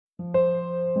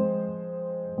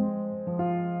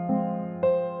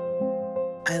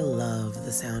I love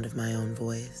the sound of my own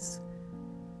voice.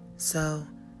 So,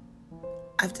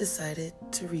 I've decided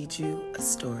to read you a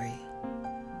story.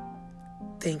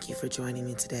 Thank you for joining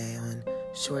me today on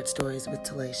Short Stories with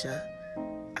Talacia.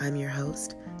 I'm your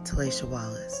host, Talacia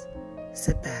Wallace.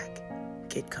 Sit back,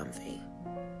 get comfy,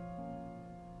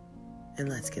 and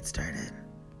let's get started.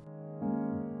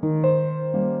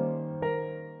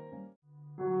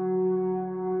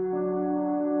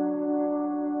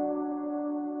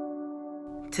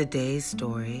 Today's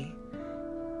story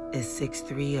is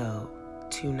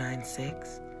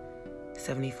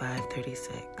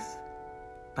 630-296-7536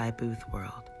 by Booth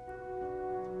World.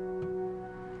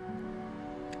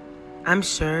 I'm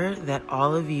sure that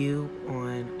all of you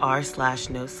on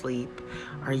r/no sleep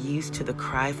are used to the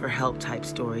cry for help type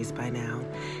stories by now.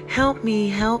 Help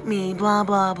me, blah,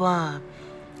 blah, blah.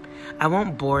 I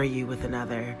won't bore you with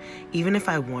another. Even if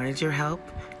I wanted your help,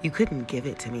 you couldn't give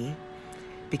it to me.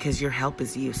 Because your help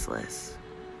is useless.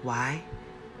 Why?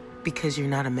 Because you're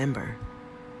not a member.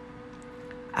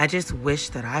 I just wish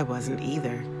that I wasn't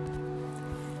either.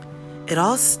 It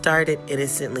all started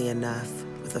innocently enough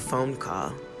with a phone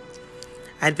call.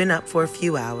 I'd been up for a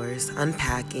few hours,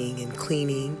 unpacking and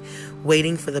cleaning,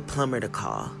 waiting for the plumber to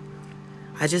call.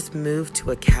 I just moved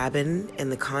to a cabin and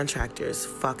the contractors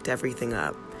fucked everything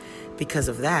up. Because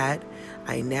of that,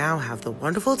 I now have the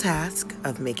wonderful task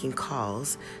of making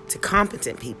calls to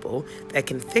competent people that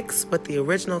can fix what the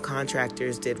original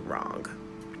contractors did wrong.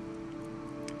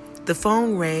 The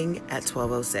phone rang at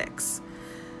 12:06.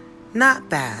 Not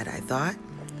bad, I thought.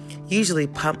 Usually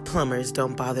plumbers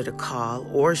don't bother to call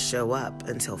or show up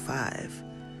until 5.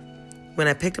 When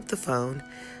I picked up the phone,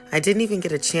 I didn't even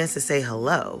get a chance to say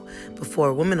hello before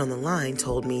a woman on the line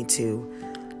told me to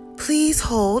please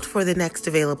hold for the next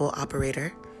available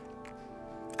operator.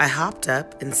 I hopped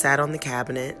up and sat on the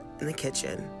cabinet in the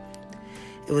kitchen.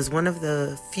 It was one of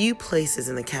the few places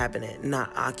in the cabinet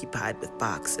not occupied with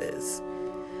boxes.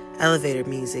 Elevator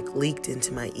music leaked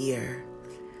into my ear.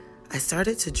 I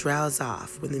started to drowse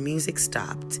off when the music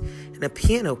stopped and a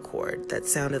piano chord that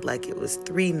sounded like it was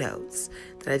 3 notes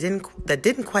that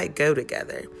didn't quite go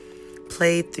together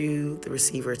played through the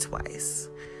receiver twice.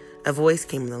 A voice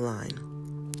came on the line.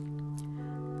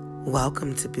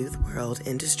 Welcome to Booth World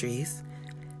Industries.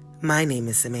 My name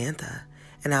is Samantha,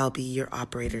 and I'll be your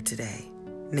operator today.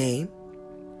 Name?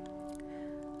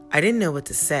 I didn't know what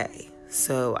to say,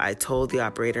 so I told the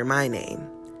operator my name.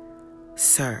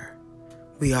 Sir,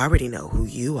 we already know who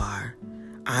you are.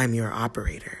 I'm your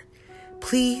operator.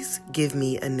 Please give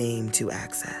me a name to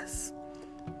access.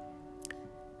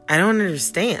 I don't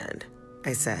understand,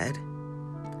 I said.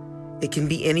 It can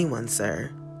be anyone,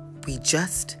 sir. We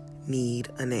just need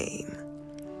a name.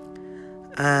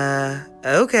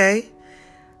 Okay.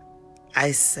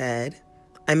 I said.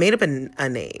 I made up a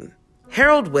name.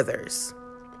 Harold Withers.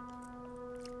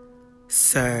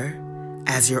 Sir,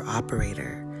 as your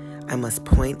operator, I must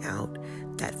point out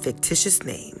that fictitious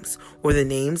names or the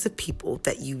names of people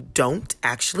that you don't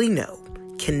actually know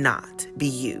cannot be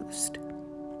used.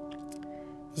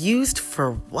 Used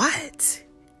for what?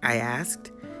 I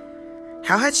asked.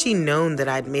 How had she known that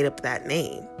I'd made up that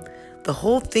name? The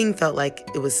whole thing felt like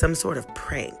it was some sort of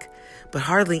prank, but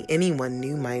hardly anyone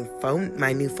knew my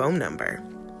new phone number.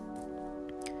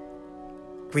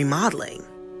 Remodeling?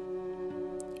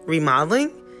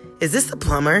 Remodeling? Is this the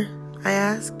plumber? I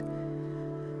asked.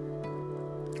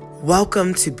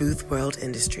 Welcome to Booth World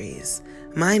Industries.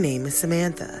 My name is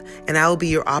Samantha, and I will be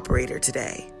your operator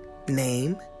today.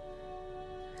 Name?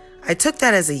 I took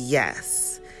that as a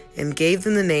yes and gave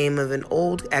them the name of an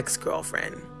old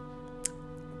ex-girlfriend.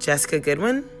 Jessica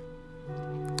Goodwin?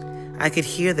 I could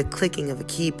hear the clicking of a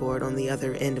keyboard on the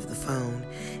other end of the phone.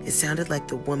 It sounded like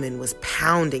the woman was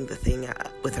pounding the thing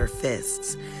with her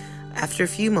fists. After a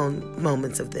few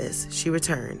moments of this, she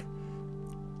returned.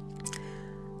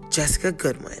 Jessica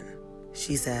Goodwin,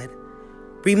 she said.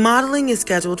 Remodeling is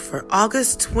scheduled for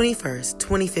August 21st,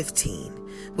 2015.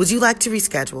 Would you like to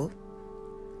reschedule?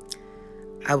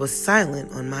 I was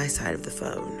silent on my side of the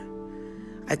phone.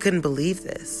 I couldn't believe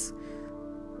this.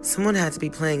 Someone had to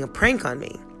be playing a prank on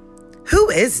me.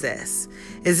 Who is this?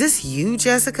 Is this you,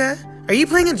 Jessica? Are you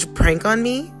playing a prank on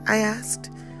me? I asked.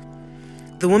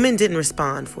 The woman didn't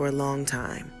respond for a long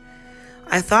time.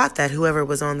 I thought that whoever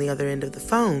was on the other end of the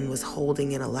phone was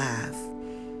holding in a laugh.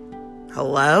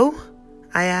 Hello?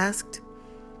 I asked.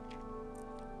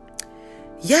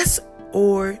 Yes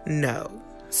or no,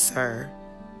 sir?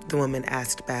 The woman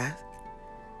asked back.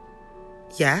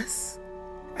 Yes,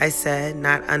 I said,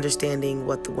 not understanding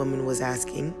what the woman was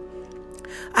asking.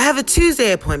 I have a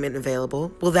Tuesday appointment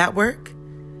available. Will that work?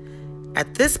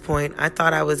 At this point, I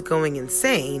thought I was going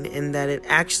insane and that it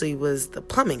actually was the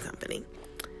plumbing company.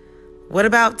 "What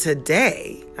about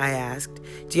today?" I asked.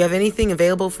 "Do you have anything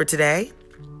available for today?"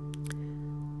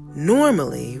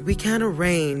 Normally, we can't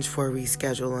arrange for a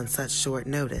reschedule on such short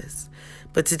notice,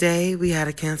 but today we had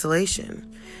a cancellation.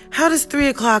 "How does 3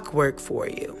 o'clock work for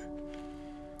you?"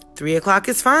 3 o'clock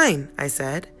is fine, I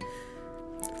said.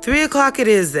 3 o'clock it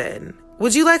is then.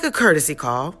 Would you like a courtesy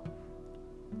call?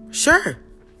 Sure.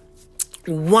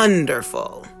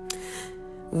 Wonderful.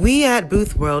 We at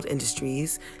Booth World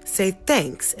Industries say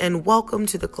thanks and welcome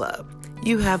to the club.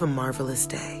 You have a marvelous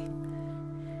day.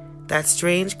 That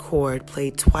strange chord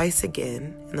played twice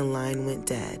again and the line went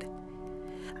dead.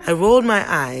 I rolled my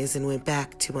eyes and went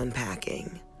back to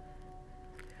unpacking.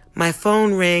 My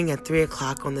phone rang at 3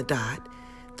 o'clock on the dot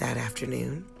that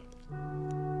afternoon.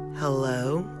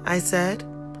 "Hello," I said.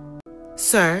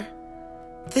 "Sir,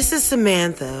 this is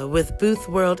Samantha with Booth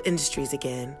World Industries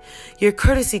again. Your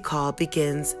courtesy call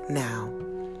begins now."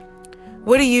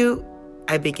 "What are you,"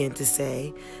 I began to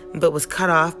say, but was cut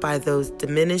off by those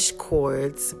diminished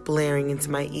chords blaring into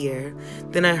my ear.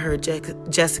 Then I heard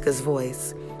Jessica's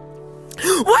voice.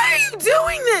 "Why are you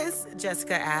doing this?"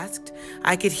 Jessica asked.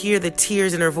 I could hear the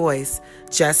tears in her voice.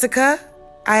 "Jessica?"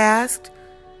 I asked.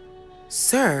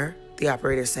 "Sir," the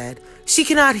operator said, "she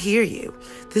cannot hear you.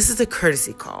 This is a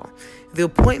courtesy call. The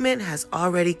appointment has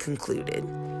already concluded."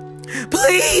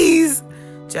 "Please,"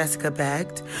 Jessica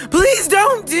begged. "Please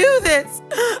don't do this.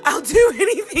 I'll do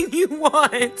anything you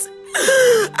want.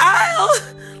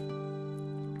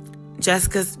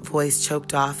 Jessica's voice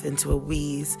choked off into a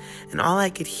wheeze, and all I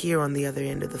could hear on the other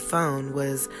end of the phone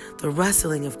was the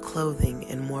rustling of clothing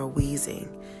and more wheezing.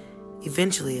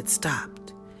 Eventually it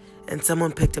stopped, and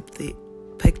someone picked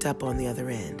up on the other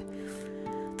end.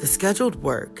 "The scheduled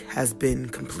work has been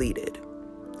completed,"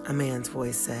 a man's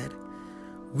voice said.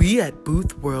 "We at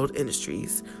Booth World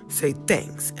Industries say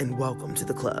thanks and welcome to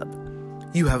the club.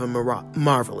 You have a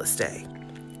marvelous day."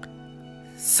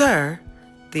 "Sir,"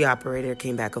 the operator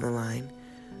came back on the line,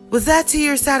 "was that to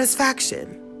your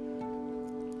satisfaction?"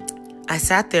 I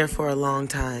sat there for a long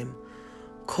time,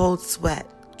 cold sweat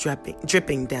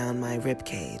dripping down my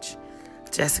ribcage.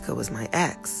 Jessica was my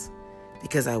ex,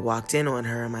 because I walked in on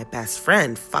her and my best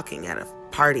friend fucking at a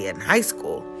party in high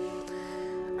school.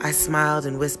 I smiled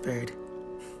and whispered,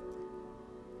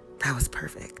 "That was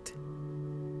perfect."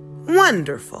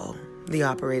 "Wonderful," the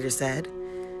operator said.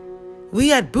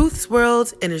 "We at Booth's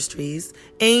World Industries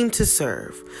aim to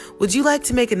serve. Would you like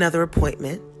to make another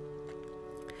appointment?"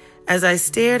 As I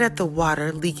stared at the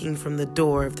water leaking from the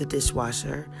door of the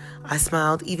dishwasher, I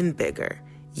smiled even bigger.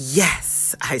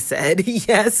 "Yes," I said.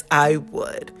 "Yes, I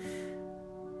would."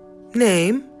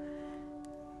 "Name?"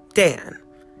 "Dan.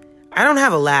 I don't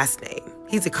have a last name.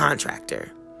 He's a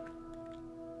contractor."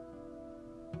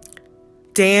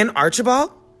 "Dan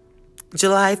Archibald?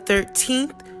 July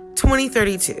 13th,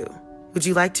 2032. Would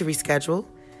you like to reschedule?"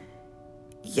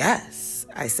 "Yes,"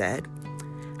 I said.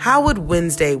 "How would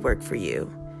Wednesday work for you?"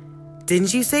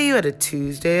 "Didn't you say you had a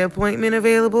Tuesday appointment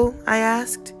available?" I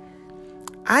asked.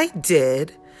 "I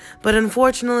did, but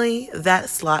unfortunately, that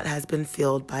slot has been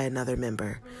filled by another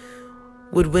member.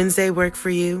 Would Wednesday work for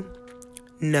you?"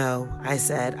 "No," I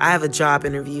said. "I have a job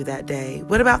interview that day.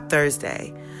 What about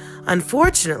Thursday?"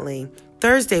 "Unfortunately,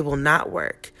 Thursday will not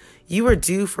work. You are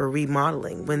due for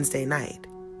remodeling Wednesday night."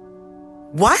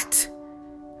 "What?"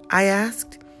 I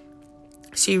asked.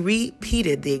 She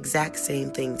repeated the exact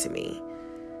same thing to me.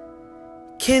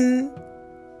 "Can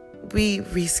we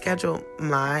reschedule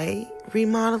my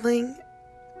remodeling?"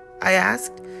 I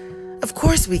asked. "Of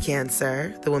course we can,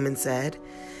 sir," the woman said.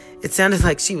 It sounded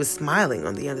like she was smiling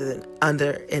on the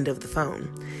other end of the phone.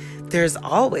 "There's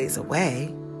always a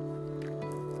way."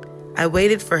 I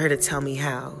waited for her to tell me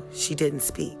how. She didn't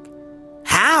speak.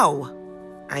 "How?"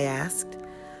 I asked.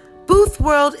 "Booth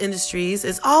World Industries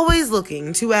is always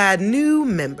looking to add new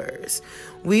members.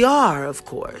 We are, of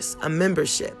course, a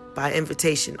membership by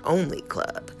invitation only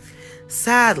club.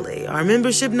 Sadly, our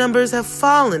membership numbers have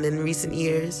fallen in recent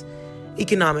years.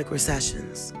 Economic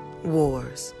recessions,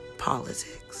 wars,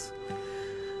 politics.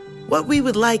 What we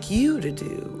would like you to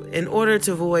do in order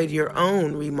to avoid your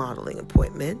own remodeling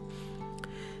appointment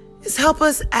is help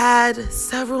us add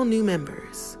several new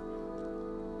members."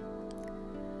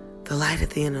 The light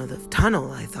at the end of the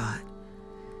tunnel, I thought.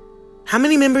 "How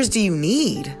many members do you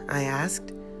need?" I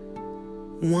asked.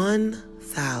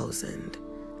 1,000.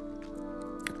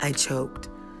 I choked.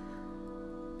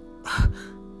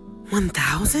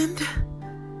 1,000?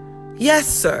 "Yes,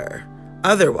 sir.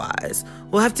 Otherwise,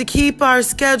 we'll have to keep our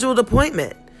scheduled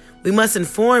appointment. We must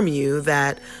inform you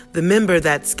that the member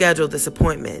that scheduled this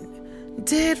appointment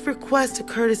did request a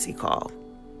courtesy call.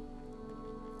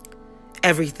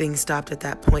 Everything stopped at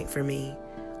that point for me.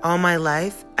 All my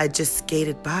life, I just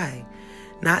skated by,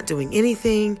 not doing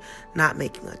anything, not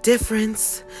making a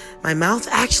difference. My mouth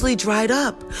actually dried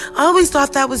up. I always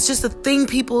thought that was just a thing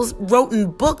people wrote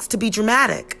in books to be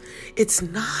dramatic. It's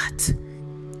not.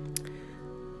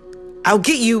 I'll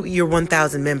get you your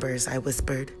 1,000 members, I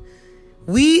whispered.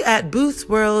 We at Booth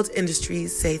World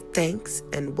Industries say thanks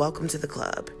and welcome to the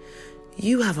club.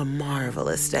 You have a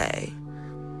marvelous day.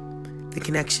 The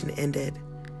connection ended.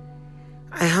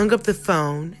 I hung up the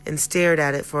phone and stared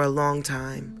at it for a long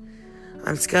time.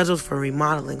 I'm scheduled for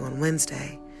remodeling on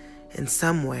Wednesday, and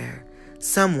somewhere,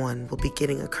 someone will be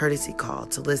getting a courtesy call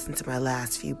to listen to my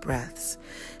last few breaths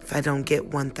if I don't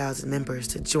get 1,000 members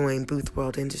to join Booth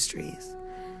World Industries.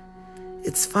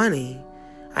 It's funny,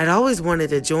 I'd always wanted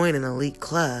to join an elite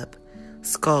club,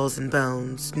 Skulls and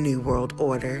Bones, New World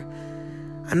Order.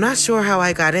 I'm not sure how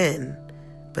I got in,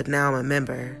 but now I'm a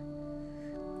member.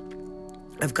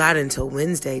 I've got until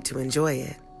Wednesday to enjoy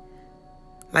it.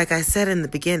 Like I said in the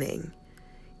beginning,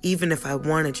 even if I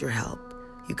wanted your help,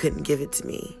 you couldn't give it to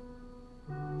me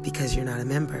because you're not a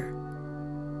member.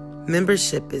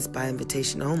 Membership is by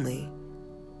invitation only.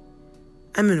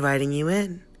 I'm inviting you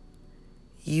in.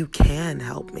 You can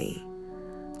help me.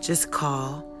 Just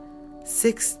call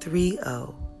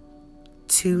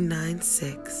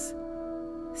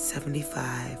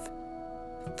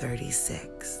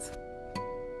 630-296-7536.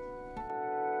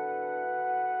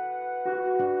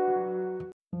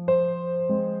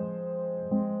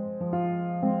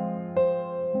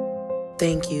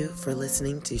 Thank you for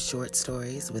listening to Short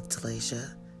Stories with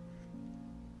Talasia.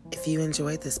 If you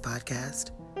enjoyed this podcast,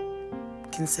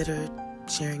 consider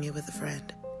sharing it with a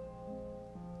friend.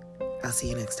 I'll see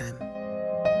you next time.